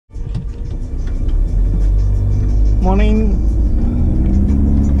Morning.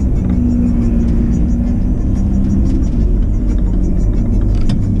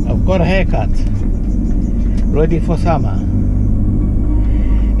 I've got a haircut, ready for summer.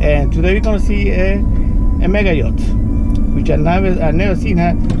 And today we're gonna see a mega yacht, which I never seen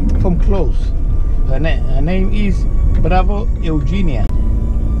her from close. Her name is Bravo Eugenia,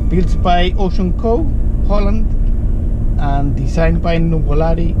 built by Oceanco, Holland, and designed by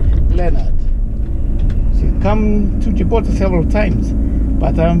Nuvolari, Lenard. She's come to Gibraltar several times,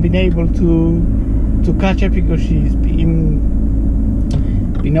 but I haven't been able to catch her because she's been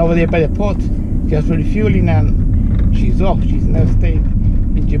over there by the port just refueling, and she's off. She's never stayed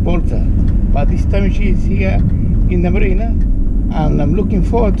in Gibraltar, but this time she's here in the marina, and I'm looking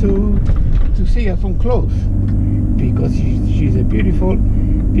forward to see her from close because she's a beautiful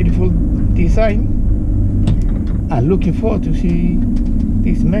design, and looking forward to see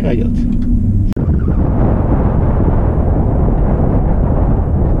this mega yacht.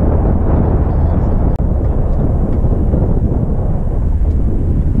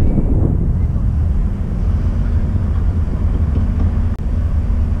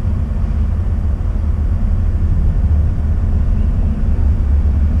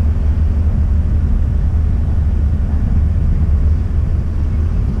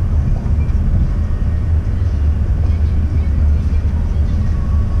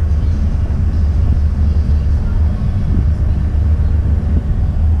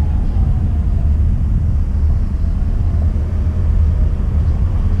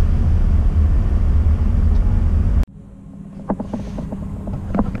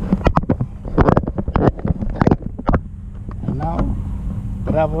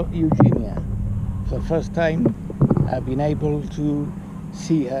 Bravo Eugenia. So first time I've been able to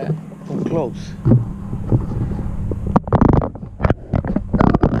see her from close.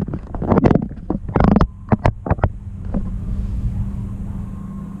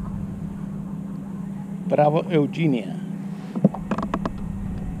 Bravo Eugenia.